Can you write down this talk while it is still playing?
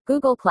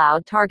Google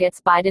Cloud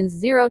targets Biden's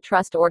zero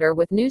trust order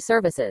with new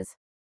services.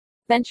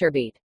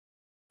 VentureBeat.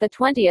 The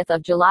 20th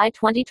of July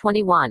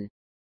 2021.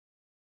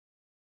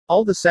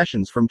 All the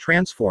sessions from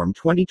Transform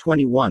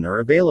 2021 are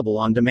available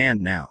on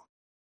demand now.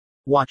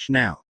 Watch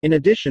now. In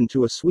addition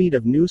to a suite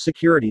of new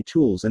security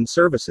tools and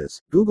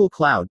services, Google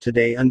Cloud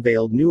today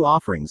unveiled new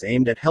offerings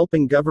aimed at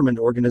helping government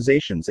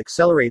organizations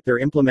accelerate their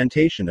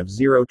implementation of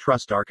zero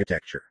trust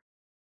architecture.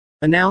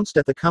 Announced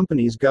at the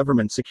company's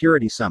Government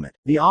Security Summit,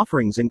 the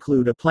offerings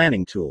include a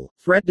planning tool,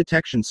 threat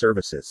detection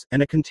services,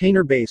 and a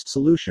container-based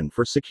solution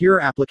for secure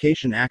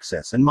application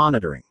access and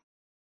monitoring.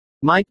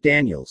 Mike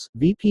Daniels,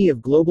 VP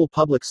of Global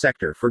Public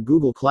Sector for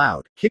Google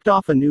Cloud, kicked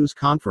off a news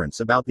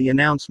conference about the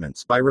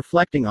announcements by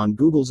reflecting on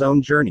Google's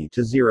own journey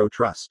to zero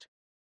trust.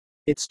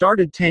 It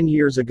started 10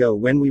 years ago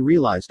when we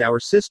realized our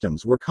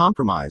systems were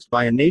compromised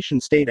by a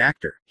nation-state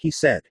actor, he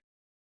said.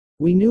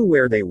 We knew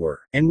where they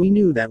were, and we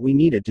knew that we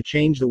needed to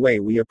change the way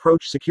we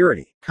approach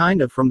security,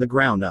 kind of from the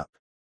ground up.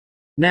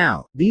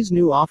 Now, these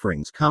new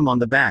offerings come on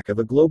the back of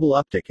a global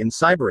uptick in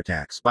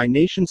cyberattacks by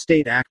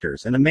nation-state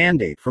actors and a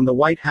mandate from the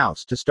White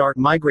House to start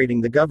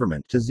migrating the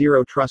government to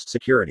zero trust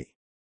security.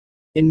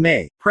 In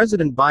May,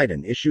 President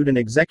Biden issued an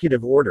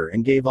executive order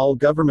and gave all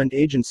government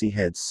agency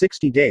heads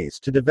 60 days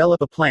to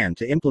develop a plan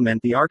to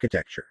implement the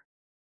architecture.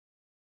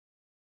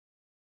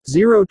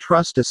 Zero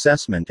Trust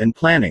Assessment and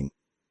Planning.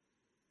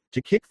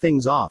 To kick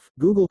things off,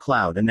 Google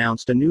Cloud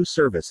announced a new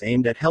service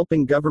aimed at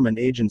helping government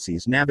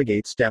agencies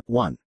navigate Step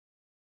 1.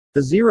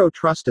 The Zero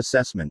Trust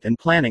Assessment and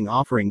Planning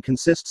offering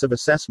consists of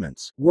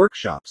assessments,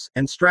 workshops,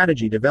 and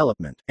strategy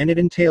development, and it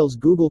entails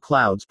Google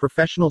Cloud's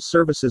Professional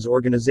Services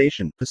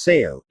Organization,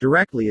 PSEO,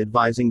 directly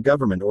advising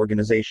government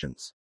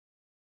organizations.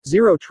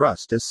 Zero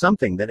trust is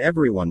something that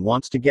everyone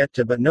wants to get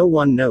to, but no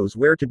one knows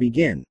where to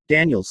begin,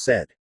 Daniels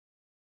said.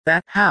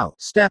 That how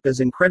step is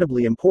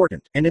incredibly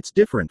important, and it's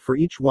different for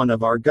each one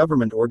of our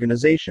government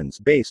organizations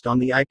based on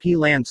the IP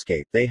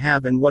landscape they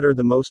have and what are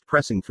the most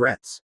pressing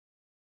threats.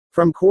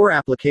 From core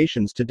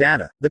applications to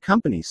data, the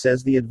company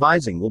says the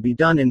advising will be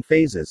done in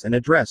phases and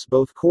address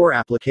both core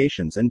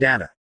applications and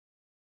data.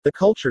 The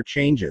culture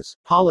changes,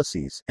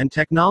 policies, and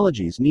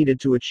technologies needed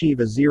to achieve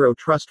a zero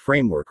trust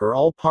framework are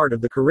all part of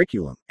the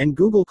curriculum, and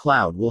Google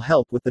Cloud will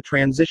help with the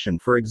transition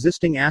for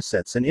existing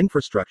assets and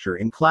infrastructure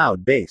in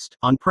cloud-based,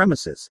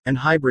 on-premises, and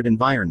hybrid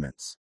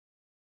environments.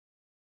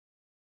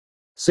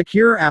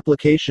 Secure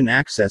Application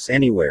Access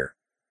Anywhere.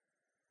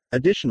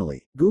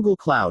 Additionally, Google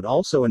Cloud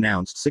also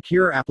announced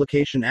Secure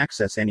Application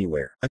Access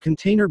Anywhere, a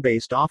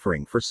container-based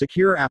offering for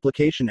secure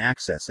application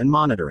access and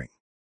monitoring.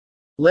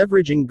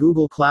 Leveraging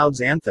Google Cloud's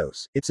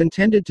Anthos, it's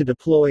intended to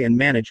deploy and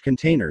manage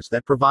containers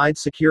that provide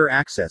secure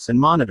access and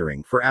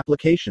monitoring for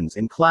applications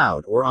in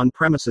cloud or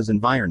on-premises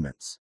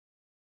environments.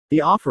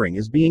 The offering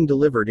is being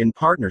delivered in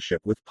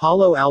partnership with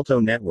Palo Alto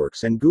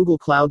Networks and Google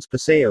Cloud's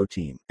PSEO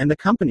team, and the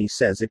company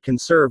says it can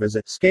serve as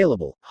a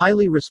scalable,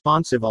 highly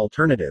responsive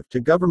alternative to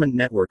government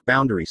network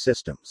boundary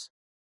systems.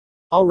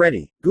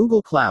 Already,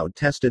 Google Cloud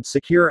tested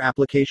Secure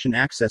Application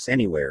Access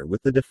Anywhere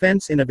with the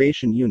Defense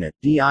Innovation Unit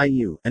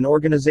 (DIU), an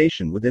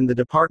organization within the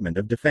Department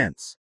of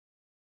Defense.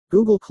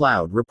 Google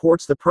Cloud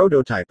reports the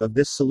prototype of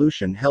this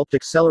solution helped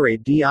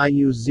accelerate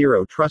DIU's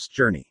zero trust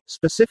journey,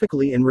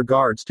 specifically in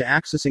regards to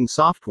accessing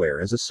software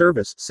as a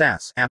service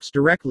 (SaaS) apps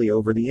directly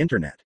over the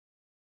internet.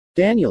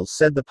 Daniels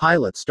said the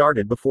pilot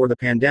started before the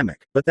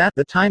pandemic, but that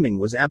the timing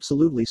was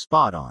absolutely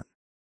spot on.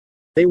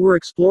 They were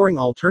exploring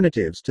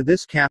alternatives to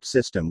this CAP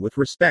system with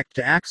respect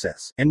to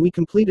access, and we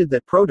completed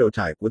that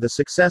prototype with a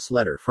success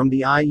letter from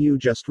the IU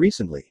just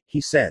recently,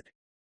 he said.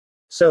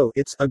 So,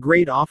 it's a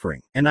great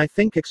offering, and I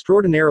think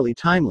extraordinarily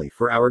timely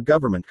for our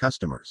government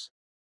customers.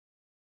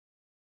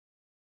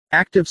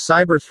 Active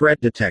Cyber Threat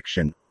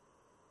Detection.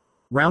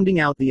 Rounding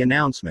out the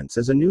announcements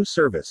is a new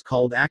service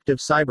called Active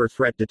Cyber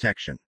Threat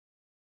Detection.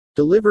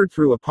 Delivered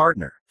through a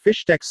partner,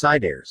 Fishtech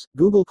Cydares,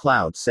 Google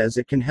Cloud says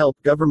it can help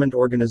government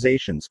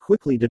organizations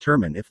quickly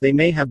determine if they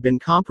may have been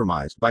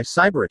compromised by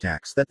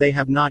cyberattacks that they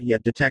have not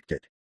yet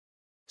detected.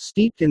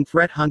 Steeped in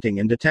threat hunting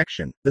and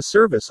detection, the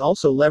service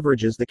also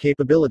leverages the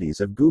capabilities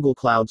of Google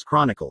Cloud's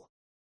Chronicle.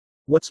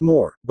 What's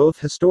more, both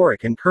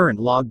historic and current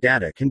log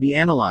data can be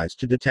analyzed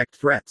to detect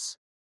threats.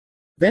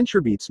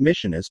 VentureBeat's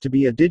mission is to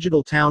be a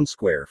digital town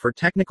square for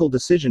technical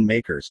decision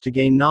makers to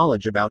gain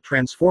knowledge about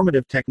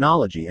transformative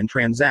technology and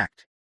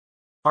transact.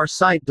 Our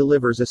site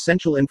delivers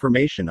essential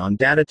information on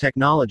data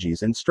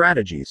technologies and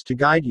strategies to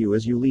guide you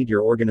as you lead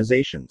your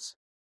organizations.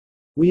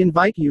 We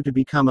invite you to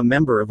become a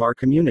member of our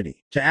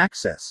community, to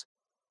access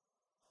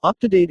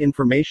up-to-date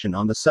information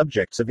on the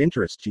subjects of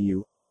interest to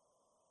you,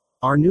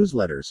 our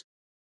newsletters,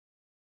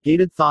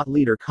 gated thought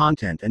leader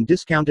content and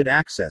discounted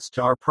access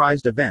to our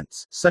prized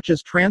events, such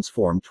as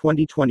Transform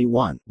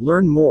 2021,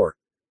 learn more,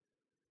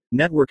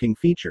 networking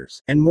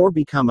features, and more.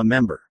 Become a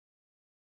member.